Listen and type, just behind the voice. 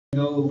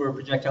Go over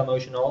projectile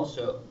motion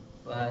also,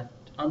 but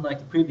unlike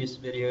the previous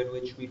video in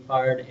which we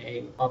fired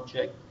an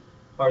object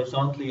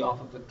horizontally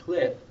off of a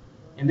cliff,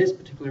 in this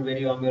particular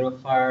video I'm going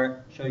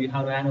to show you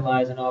how to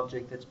analyze an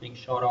object that's being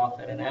shot off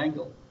at an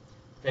angle,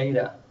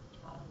 theta,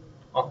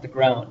 off the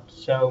ground.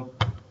 So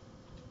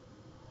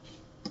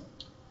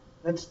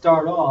let's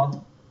start off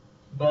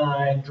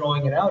by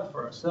drawing it out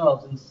for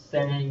ourselves and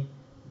saying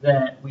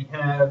that we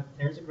have,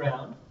 there's a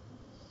ground,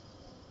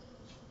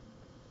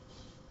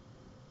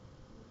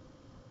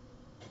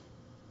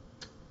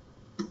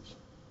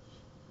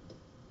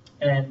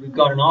 and we've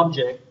got an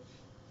object,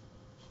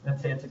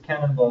 let's say it's a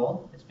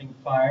cannonball, it's being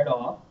fired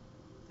off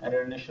at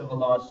an initial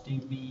velocity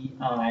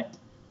vi,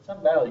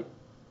 some value,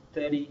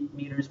 30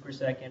 meters per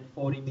second,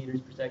 40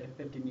 meters per second,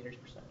 50 meters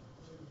per second.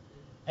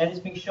 And it's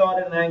being shot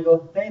at an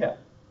angle theta.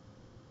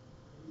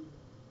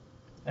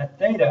 At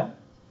theta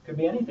could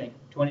be anything,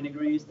 20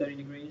 degrees, 30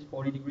 degrees,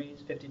 40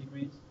 degrees, 50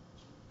 degrees.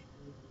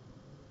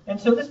 And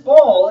so this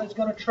ball is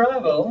going to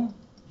travel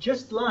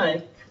just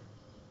like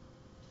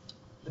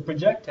the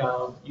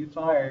projectile you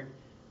fired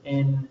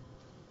in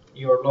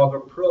your Logger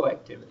Pro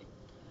activity.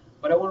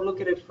 But I want to look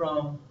at it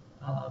from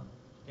the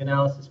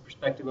analysis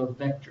perspective of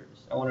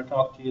vectors. I want to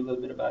talk to you a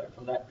little bit about it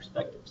from that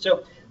perspective.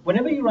 So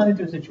whenever you run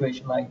into a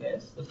situation like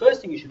this, the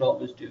first thing you should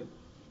always do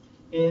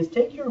is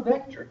take your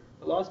vector.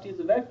 Velocity is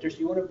a vector, so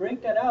you want to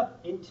break that up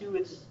into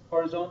its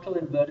horizontal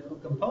and vertical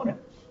component.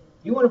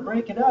 You want to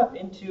break it up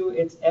into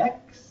its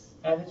x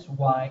and its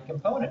y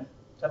component.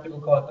 Some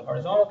people call it the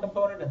horizontal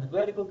component and the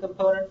vertical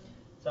component.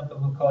 Some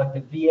people call it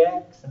the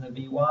Vx and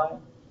the Vy.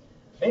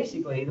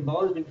 Basically, the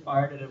ball is being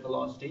fired at a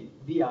velocity,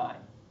 Vi.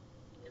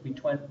 It could be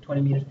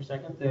 20 meters per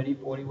second, 30,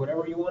 40,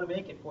 whatever you want to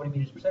make it, 40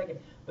 meters per second.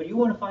 But you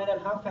want to find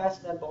out how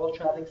fast is that ball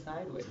traveling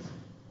sideways.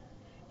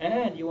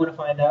 And you want to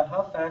find out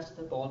how fast is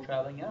the ball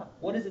traveling up.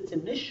 What is its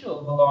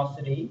initial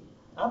velocity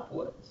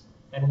upwards?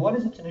 And what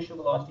is its initial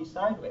velocity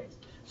sideways?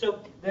 So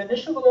the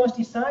initial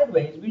velocity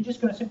sideways, we're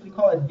just going to simply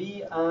call it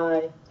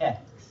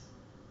Vix.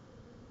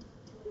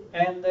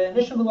 And the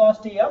initial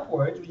velocity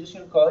upwards, we're just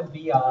going to call it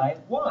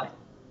Viy.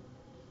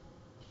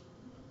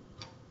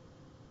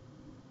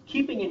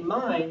 Keeping in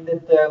mind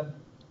that the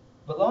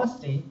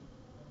velocity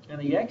in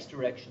the x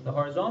direction, the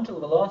horizontal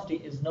velocity,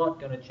 is not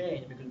going to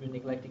change because we're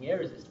neglecting air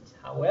resistance.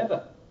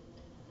 However,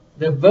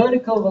 the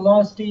vertical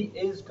velocity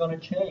is going to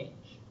change.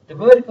 The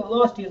vertical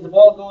velocity as the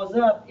ball goes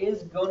up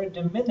is going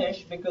to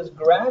diminish because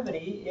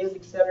gravity is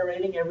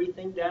accelerating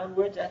everything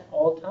downwards at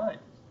all times.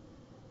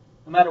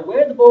 No matter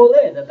where the ball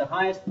is, at the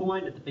highest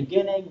point, at the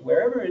beginning,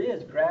 wherever it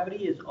is,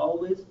 gravity is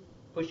always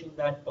pushing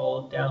that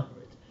ball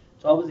downwards.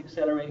 It's always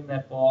accelerating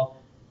that ball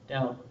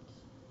downwards.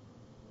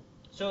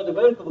 So the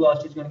vertical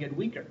velocity is going to get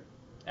weaker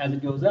as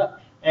it goes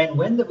up. And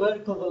when the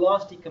vertical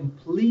velocity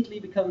completely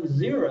becomes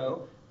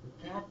zero,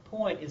 that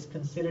point is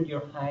considered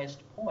your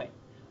highest point.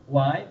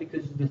 Why?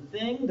 Because the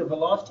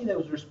velocity that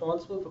was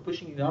responsible for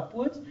pushing you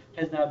upwards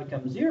has now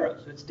become zero.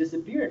 So it's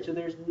disappeared. So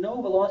there's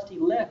no velocity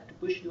left to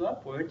push you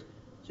upwards.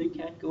 So you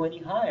can't go any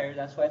higher.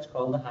 That's why it's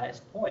called the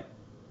highest point.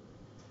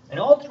 And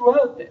all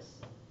throughout this,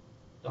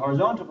 the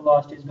horizontal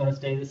velocity is going to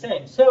stay the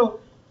same. So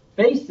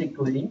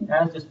basically,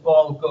 as this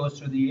ball goes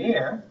through the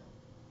air,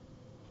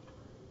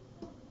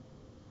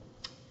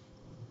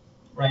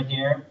 right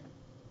here,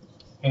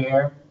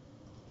 here,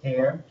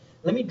 here,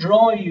 let me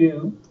draw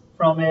you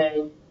from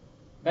a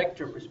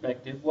vector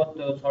perspective what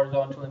those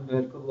horizontal and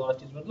vertical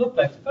velocities would look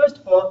like. So first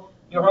of all,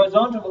 your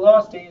horizontal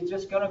velocity is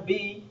just going to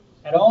be,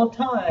 at all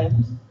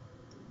times,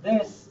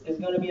 this is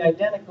going to be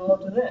identical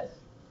to this.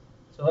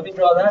 So let me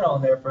draw that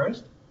on there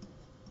first.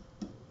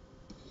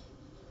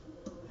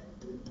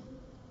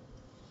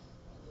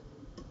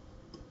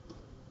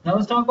 Now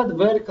let's talk about the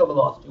vertical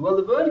velocity. Well,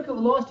 the vertical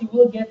velocity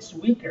will get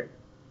weaker.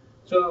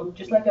 So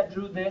just like I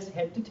drew this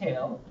head to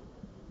tail,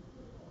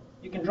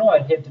 you can draw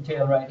it head to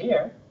tail right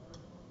here.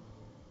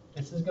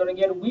 This is going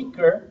to get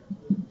weaker,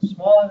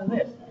 smaller than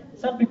this.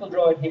 Some people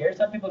draw it here,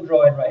 some people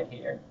draw it right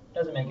here.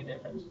 Doesn't make a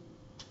difference.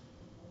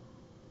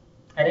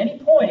 At any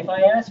point, if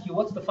I ask you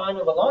what's the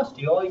final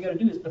velocity, all you got to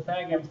do is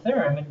Pythagorean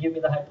theorem and give me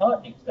the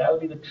hypotenuse. That will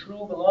be the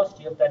true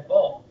velocity of that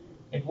ball.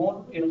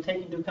 It'll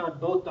take into account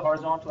both the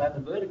horizontal and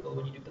the vertical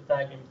when you do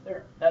Pythagorean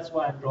theorem. That's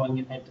why I'm drawing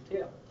it head to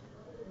tail.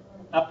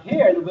 Up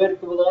here, the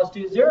vertical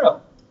velocity is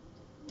zero.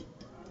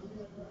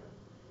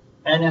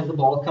 And as the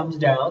ball comes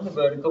down, the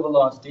vertical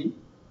velocity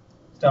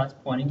starts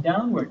pointing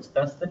downwards.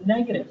 That's the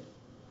negative.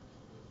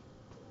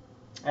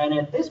 And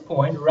at this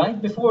point,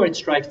 right before it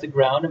strikes the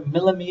ground, a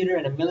millimeter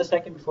and a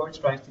millisecond before it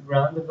strikes the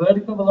ground, the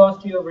vertical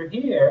velocity over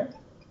here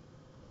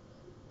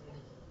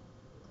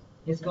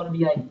is going to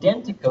be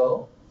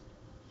identical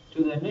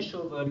to the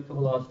initial vertical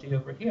velocity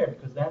over here,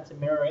 because that's a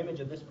mirror image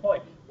of this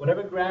point.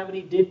 Whatever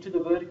gravity did to the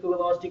vertical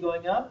velocity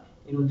going up,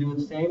 it will do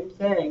the same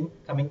thing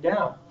coming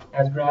down.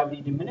 As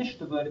gravity diminished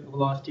the vertical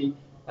velocity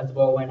as the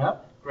ball went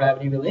up,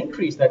 gravity will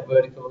increase that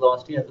vertical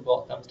velocity as the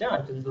ball comes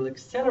down, because it will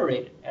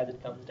accelerate it as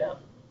it comes down.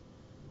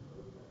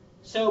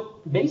 So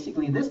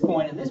basically this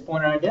point and this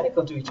point are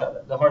identical to each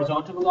other. The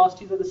horizontal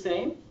velocities are the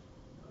same,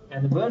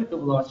 and the vertical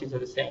velocities are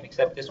the same,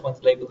 except this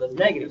one's labeled as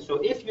negative. So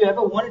if you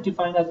ever wanted to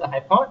find out the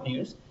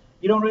hypotenuse,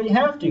 you don't really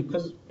have to,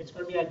 because it's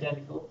going to be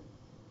identical.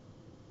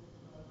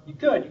 You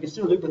can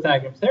still do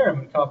Pythagorean theorem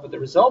and come up with the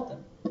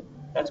resultant.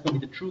 That's going to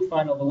be the true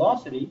final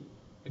velocity,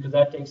 because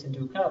that takes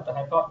into account, the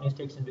hypotenuse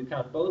takes into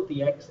account both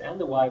the x and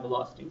the y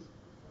velocities.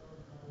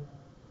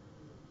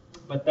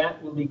 But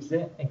that will be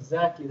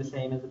exactly the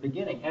same as the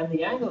beginning. And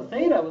the angle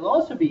theta will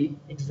also be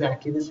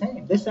exactly the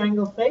same. This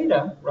angle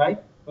theta,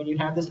 right, when you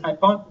have this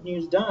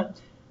hypotenuse done,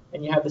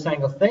 and you have this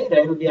angle theta,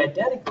 it will be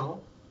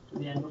identical to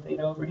the angle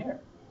theta over here.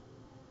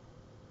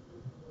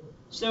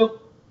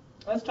 So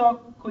let's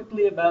talk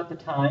quickly about the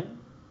time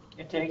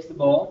it takes the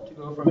ball to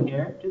go from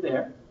here to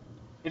there.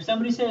 If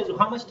somebody says, well,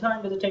 how much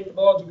time does it take the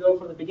ball to go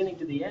from the beginning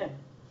to the end?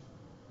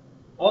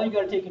 All you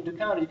got to take into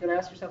account is you got to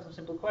ask yourself some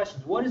simple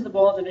questions. What is the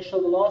ball's initial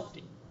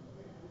velocity?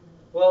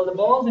 Well, the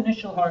ball's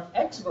initial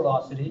x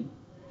velocity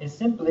is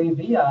simply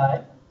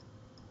vi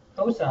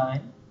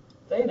cosine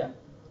theta.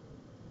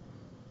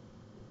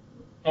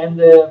 And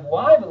the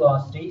y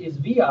velocity is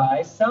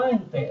vi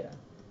sine theta.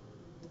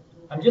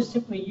 I'm just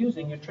simply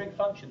using your trig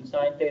function.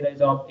 Sine theta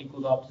is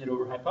equals opposite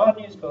over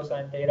hypotenuse.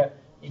 Cosine theta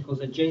equals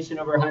adjacent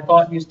over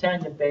hypotenuse.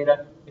 Tangent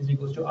theta is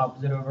equals to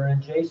opposite over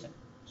adjacent.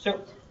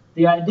 So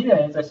the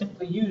idea is I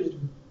simply used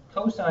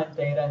cosine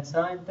theta and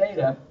sine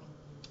theta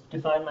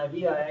to find my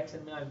vix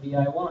and my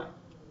viy.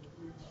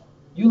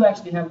 You'll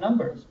actually have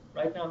numbers.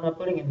 Right now I'm not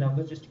putting in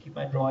numbers just to keep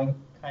my drawing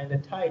kind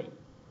of tidy.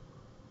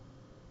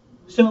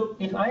 So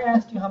if I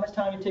asked you how much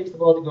time it takes the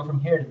ball to go from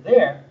here to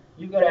there,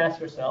 you've got to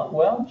ask yourself,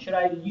 well, should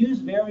I use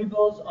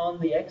variables on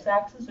the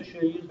x-axis or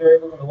should I use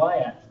variables on the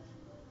y-axis?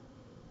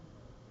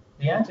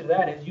 The answer to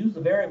that is use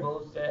the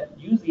variables,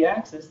 use the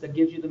axis that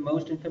gives you the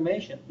most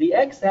information. The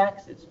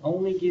x-axis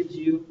only gives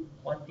you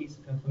one piece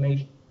of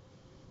information,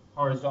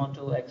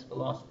 horizontal x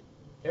velocity.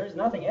 There is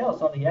nothing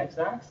else on the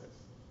x-axis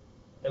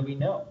that we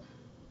know.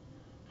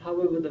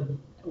 However, the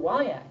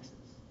y-axis,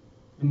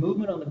 the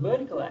movement on the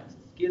vertical axis,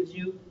 gives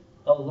you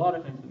a lot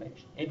of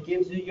information. It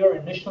gives you your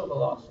initial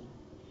velocity.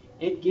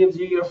 It gives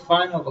you your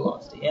final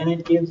velocity, and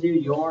it gives you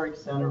your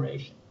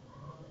acceleration.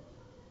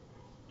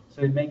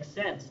 So it makes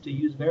sense to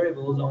use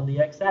variables on the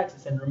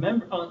x-axis. And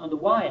remember, on the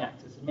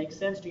y-axis, it makes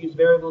sense to use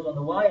variables on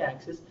the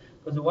y-axis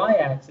because the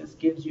y-axis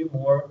gives you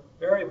more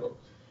variables.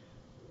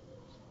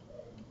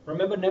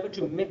 Remember never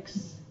to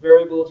mix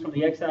variables from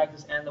the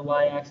x-axis and the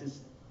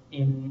y-axis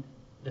in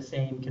the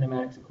same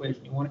kinematics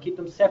equation. You want to keep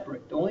them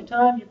separate. The only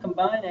time you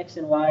combine x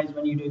and y is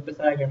when you do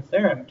Pythagorean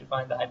theorem to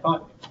find the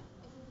hypotenuse.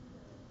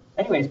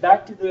 Anyways,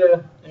 back to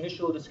the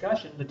initial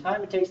discussion, the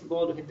time it takes the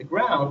ball to hit the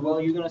ground, well,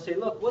 you're going to say,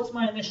 look, what's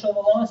my initial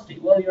velocity?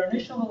 Well, your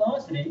initial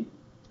velocity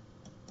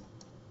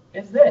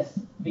is this,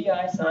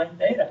 vi sine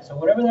theta. So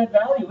whatever that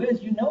value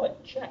is, you know it.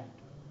 Check.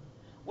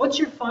 What's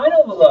your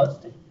final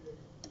velocity?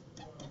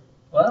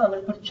 Well, I'm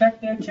going to put a check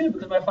there too,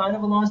 because my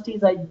final velocity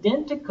is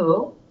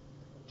identical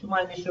to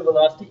my initial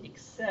velocity,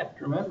 except,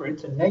 remember,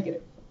 it's a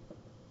negative.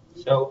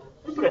 So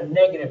we'll put a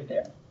negative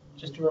there,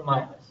 just to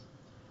remind us.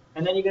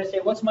 And then you're going to say,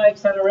 what's my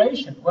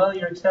acceleration? Well,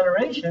 your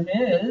acceleration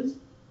is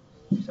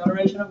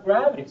acceleration of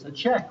gravity. So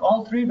check,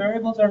 all three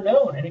variables are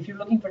known. And if you're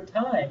looking for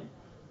time,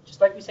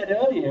 just like we said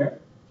earlier,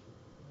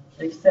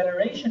 the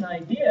acceleration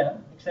idea,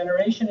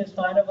 acceleration is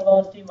final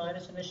velocity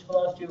minus initial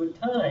velocity over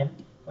time.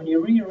 When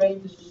you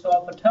rearrange this to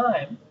solve for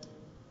time,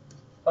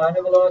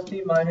 final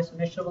velocity minus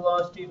initial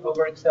velocity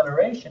over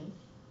acceleration,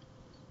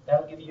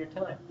 that'll give you your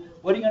time.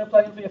 What are you going to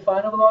plug in for your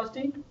final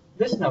velocity?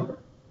 This number,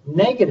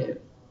 negative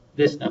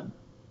this number,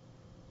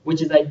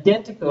 which is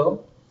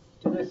identical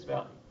to this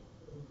value.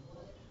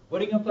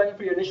 What are you going to plug in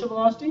for your initial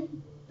velocity?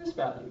 This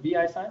value,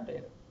 vi sine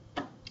theta.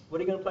 What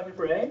are you going to plug in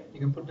for a?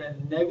 You're going to put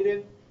in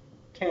negative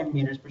 10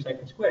 meters per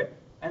second squared.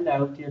 And that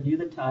will tell you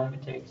the time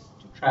it takes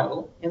to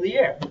travel in the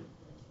air.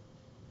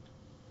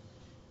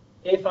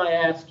 If I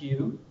ask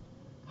you,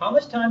 how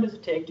much time does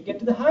it take to get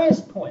to the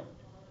highest point?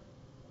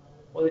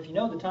 Well, if you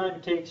know the time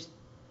it takes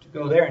to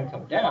go there and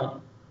come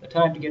down, the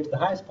time to get to the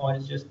highest point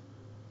is just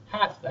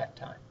half that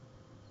time.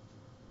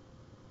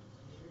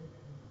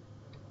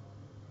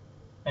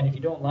 And if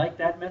you don't like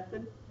that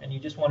method, and you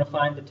just want to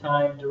find the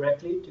time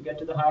directly to get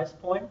to the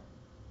highest point,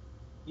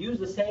 use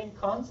the same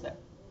concept.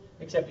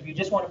 Except if you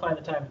just want to find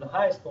the time to the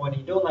highest point,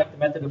 and you don't like the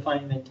method of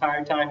finding the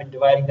entire time and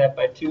dividing that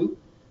by 2,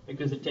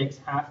 because it takes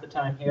half the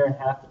time here and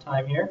half the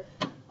time here.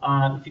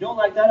 If you don't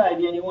like that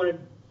idea and you want to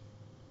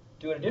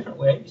do it a different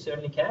way, you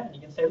certainly can.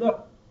 You can say,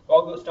 look,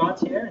 ball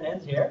starts here and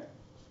ends here.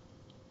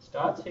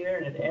 Starts here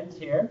and it ends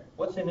here.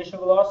 What's the initial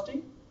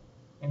velocity?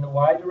 In the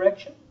y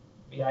direction,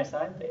 vi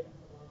sine theta.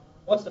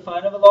 What's the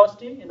final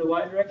velocity in the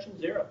y direction?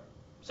 0.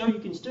 So you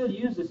can still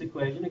use this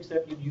equation,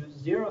 except you'd use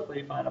 0 for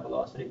your final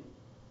velocity.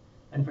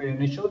 And for your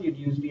initial, you'd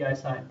use vi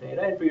sine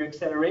theta. And for your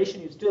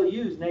acceleration, you'd still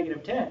use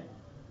negative 10.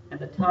 And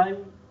the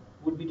time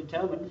would be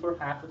determined for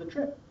half of the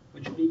trip,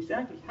 which would be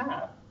exactly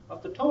half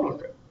of the total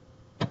trip.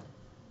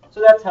 So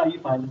that's how you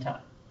find the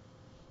time.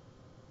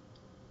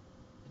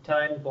 The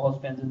time the ball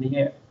spends in the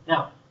air.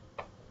 Now,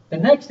 the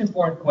next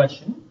important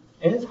question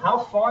is, how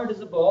far does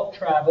the ball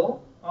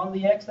travel on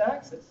the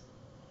x-axis?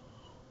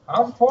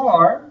 how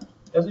far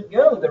does it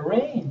go? The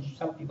range,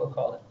 some people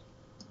call it.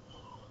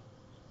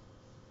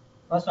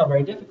 That's not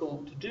very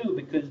difficult to do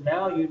because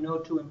now you know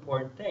two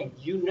important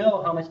things. You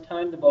know how much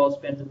time the ball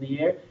spends in the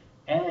air,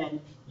 and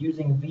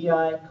using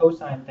VI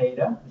cosine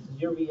theta, this is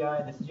your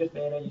VI, this is your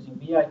theta, using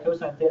VI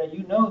cosine theta,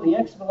 you know the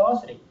x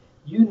velocity.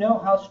 You know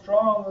how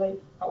strongly,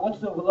 what's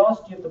the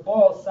velocity of the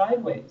ball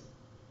sideways.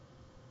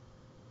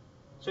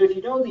 So if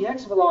you know the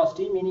x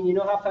velocity, meaning you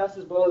know how fast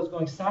this ball is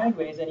going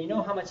sideways, and you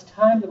know how much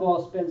time the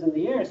ball spends in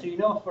the air, so you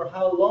know for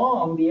how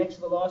long the x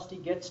velocity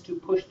gets to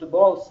push the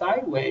ball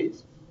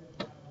sideways,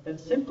 then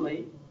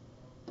simply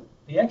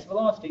the x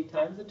velocity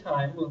times the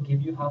time will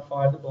give you how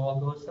far the ball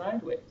goes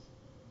sideways.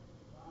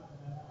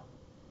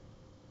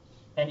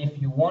 And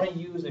if you want to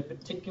use a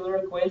particular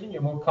equation,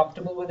 you're more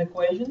comfortable with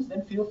equations,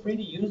 then feel free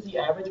to use the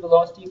average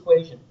velocity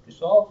equation to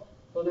solve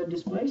for the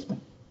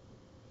displacement.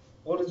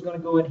 What is going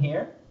to go in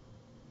here?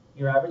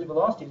 Your average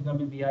velocity is going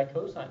to be VI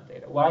cosine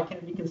theta. Why can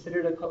it be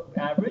considered an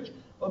average?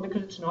 Well,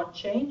 because it's not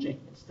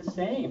changing. It's the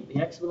same. The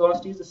x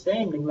velocity is the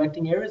same.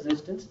 Neglecting air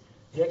resistance,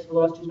 the x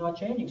velocity is not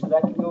changing. So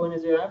that can go in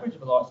as your average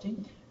velocity.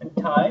 And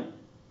time,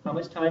 how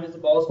much time is the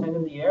ball spent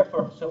in the air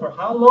for? So for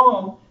how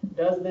long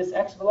does this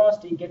x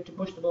velocity get to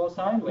push the ball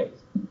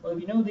sideways? Well,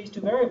 if you know these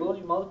two variables,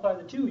 you multiply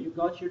the two, you've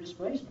got your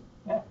displacement,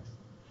 x.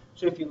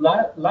 So if you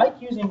like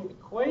using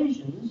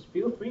equations,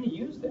 feel free to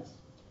use this.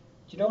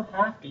 But you don't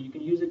have to. You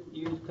can use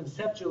a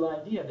conceptual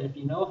idea that if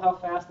you know how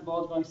fast the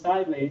ball is going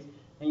sideways,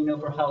 and you know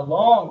for how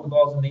long the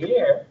ball's in the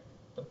air,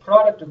 the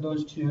product of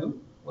those two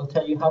will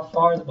tell you how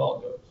far the ball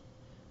goes.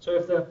 So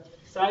if the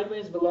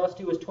sideways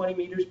velocity was 20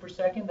 meters per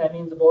second, that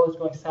means the ball is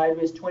going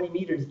sideways 20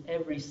 meters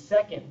every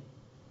second.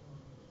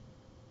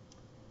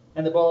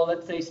 And the ball,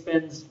 let's say,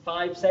 spends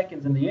 5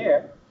 seconds in the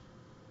air,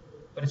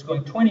 but it's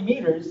going 20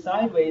 meters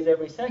sideways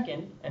every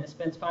second, and it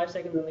spends 5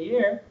 seconds in the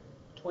air,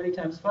 20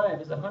 times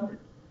 5 is 100.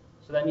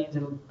 So that means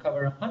it'll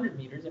cover 100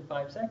 meters in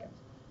 5 seconds.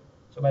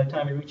 So by the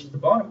time it reaches the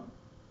bottom,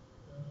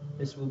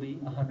 this will be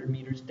 100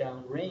 meters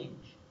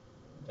downrange.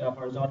 The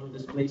horizontal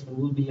displacement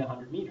will be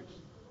 100 meters.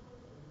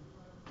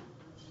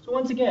 So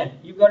once again,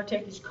 you've got to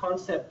take these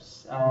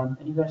concepts and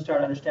you've got to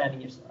start understanding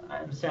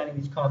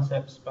these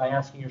concepts by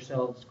asking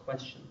yourselves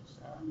questions.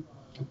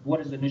 What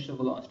is the initial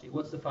velocity?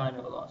 What's the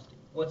final velocity?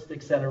 What's the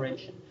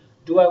acceleration?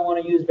 Do I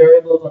want to use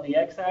variables on the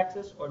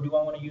x-axis, or do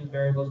I want to use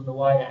variables on the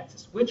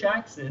y-axis? Which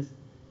axis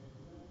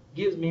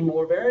gives me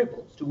more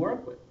variables to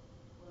work with?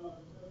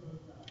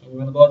 And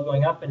when the ball is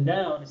going up and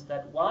down, it's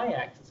that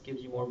y-axis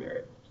gives you more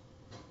variables.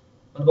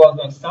 When the ball is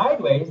going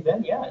sideways,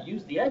 then yeah,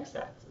 use the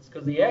x-axis,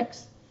 because the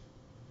x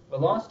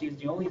velocity is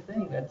the only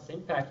thing that's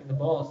impacting the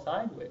ball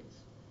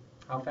sideways,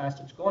 how fast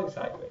it's going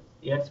sideways,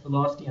 the x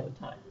velocity and the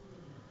time.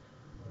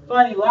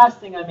 Finally, last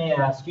thing I may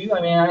ask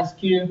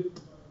you,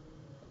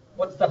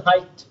 what's the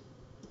height?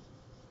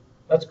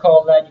 Let's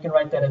call that, you can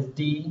write that as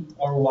d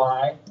or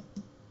y.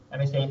 I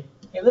may say,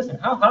 hey, listen,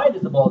 how high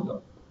does the ball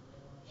go?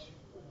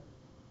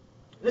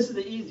 This is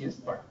the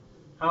easiest part,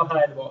 how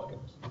high the ball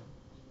goes.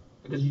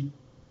 Because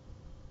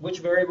which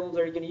variables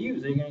are you going to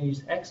use? Are you going to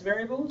use x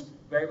variables,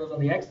 variables on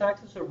the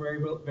x-axis, or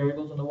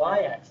variables on the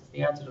y-axis?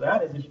 The answer to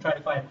that is if you're trying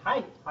to find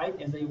height,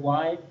 height is a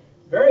y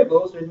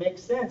variable, so it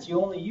makes sense. You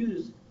only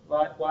use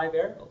y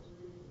variables.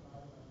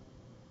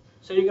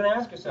 So you're going to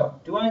ask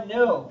yourself, do I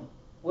know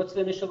what's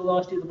the initial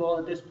velocity of the ball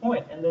at this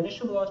point? And the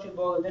initial velocity of the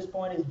ball at this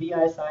point is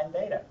VI sine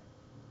theta.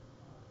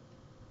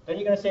 Then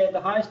you're going to say at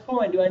the highest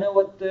point, do I know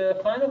what the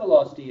final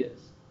velocity is?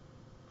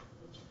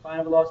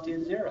 Final velocity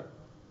is 0.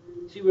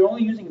 See, we're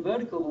only using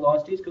vertical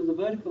velocities because the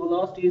vertical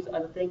velocities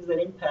are the things that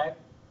impact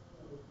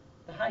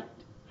the height,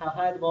 how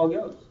high the ball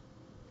goes.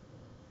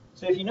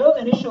 So if you know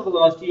the initial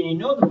velocity and you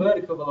know the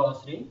vertical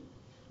velocity,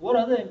 what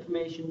other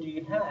information do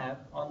you have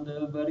on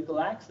the vertical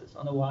axis,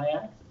 on the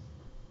y-axis?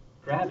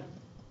 Gravity.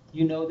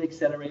 You know the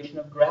acceleration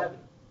of gravity.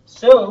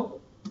 So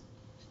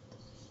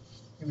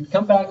you would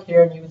come back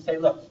here and you would say,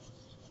 look,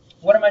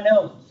 what are my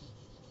knowns?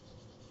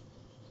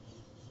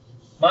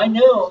 My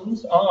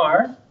knowns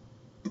are,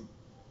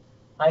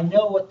 I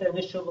know what the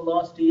initial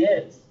velocity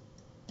is.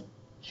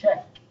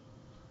 Check.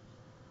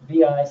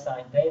 VI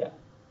sine theta.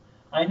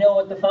 I know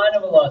what the final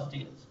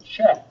velocity is.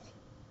 Check.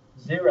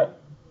 0.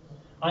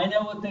 I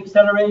know what the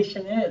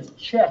acceleration is.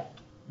 Check.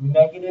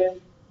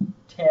 Negative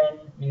 10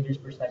 meters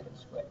per second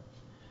squared.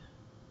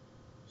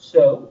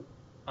 So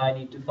I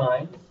need to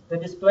find the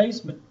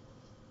displacement.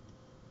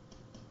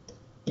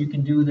 You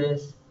can do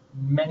this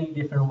many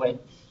different ways.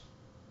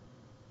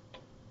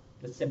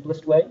 The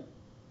simplest way,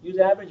 use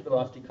average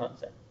velocity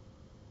concept.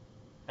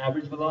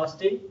 Average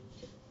velocity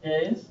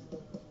is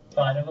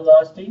final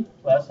velocity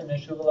plus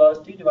initial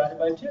velocity divided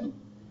by 2.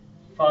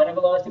 Final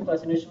velocity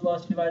plus initial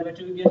velocity divided by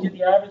 2 gives you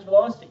the average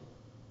velocity.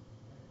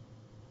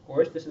 Of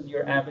course, this is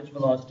your average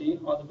velocity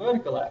on the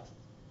vertical axis.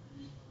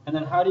 And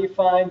then how do you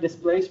find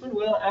displacement?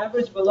 Well,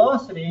 average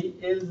velocity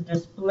is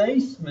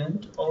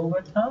displacement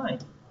over time.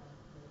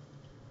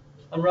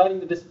 I'm writing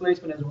the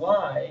displacement as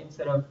y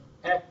instead of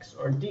x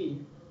or d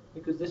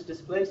because this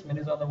displacement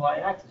is on the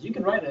y-axis. You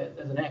can write it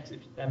as an x if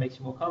that makes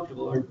you more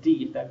comfortable, or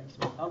d if that makes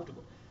you more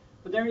comfortable.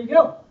 But there you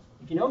go.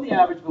 If you know the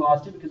average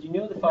velocity, because you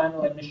know the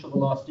final and initial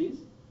velocities,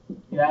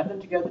 you add them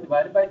together,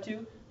 divided by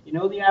 2, you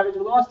know the average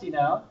velocity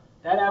now.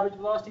 That average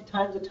velocity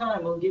times the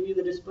time will give you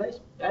the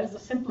displacement. That is the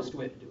simplest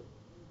way to do it.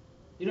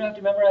 You don't have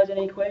to memorize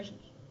any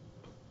equations.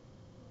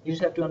 You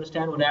just have to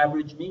understand what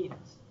average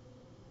means.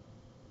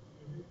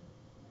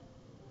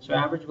 So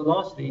average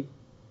velocity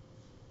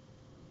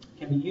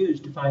can be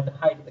used to find the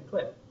height of the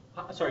cliff.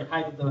 Sorry,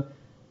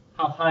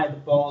 how high the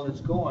ball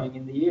is going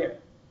in the air.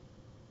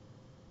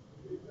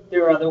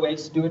 There are other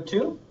ways to do it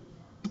too.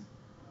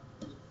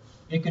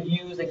 You could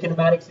use a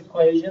kinematics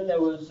equation that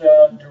was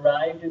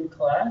derived in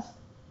class.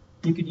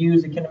 You could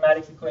use a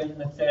kinematics equation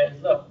that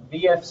says, look,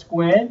 Vf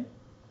squared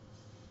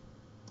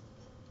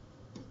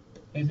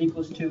is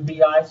equals to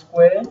Vi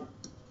squared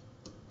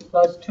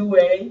plus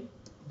 2a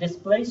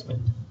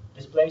displacement.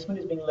 Displacement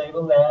is being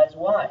labeled as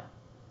y.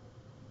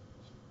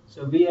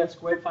 So Vf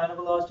squared final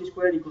velocity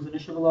squared equals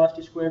initial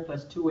velocity squared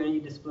plus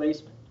 2a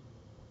displacement.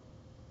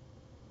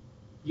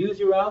 Use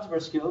your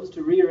algebra skills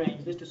to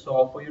rearrange this to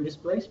solve for your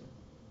displacement.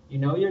 You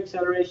know your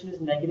acceleration is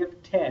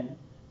 -10.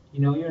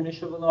 You know your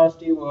initial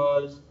velocity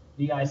was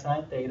vi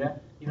sine theta.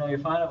 You know your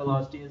final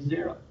velocity is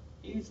 0.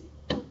 Easy.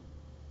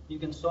 You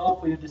can solve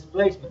for your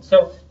displacement.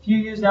 So if you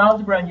use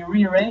algebra and you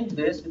rearrange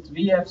this, it's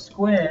Vf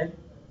squared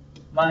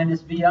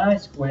minus Vi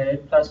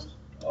squared plus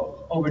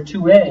over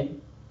 2a.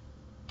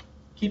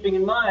 Keeping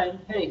in mind,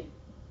 hey,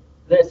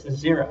 this is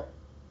 0.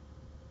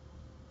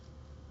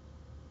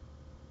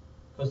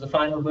 Because the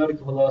final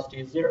vertical velocity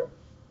is 0.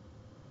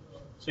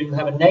 So you'll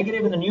have a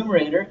negative in the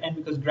numerator, and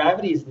because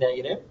gravity is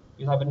negative,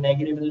 you'll have a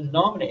negative in the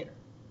denominator.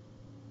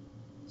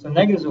 So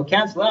negatives will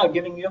cancel out,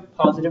 giving you a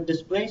positive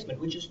displacement,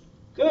 which is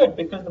good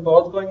because the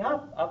ball is going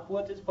up.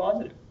 Upwards is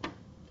positive.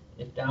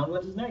 If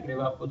downwards is negative,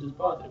 upwards is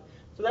positive.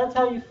 So that's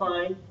how you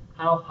find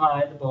how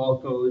high the ball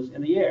goes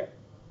in the air.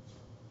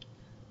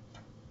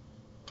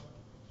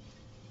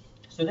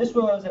 So this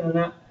was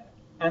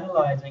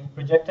analyzing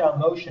projectile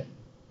motion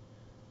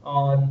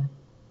on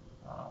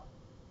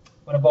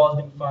when a ball is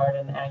being fired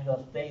at an angle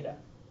of theta.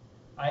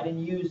 I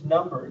didn't use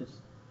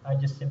numbers. I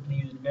just simply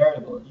used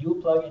variables.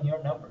 You plug in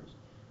your numbers.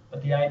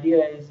 But the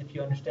idea is, if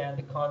you understand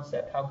the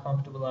concept, how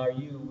comfortable are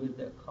you with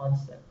the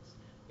concepts?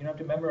 You don't have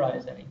to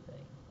memorize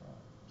anything.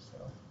 So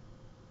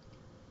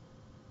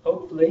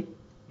hopefully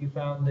you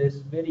found this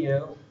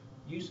video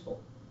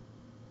useful.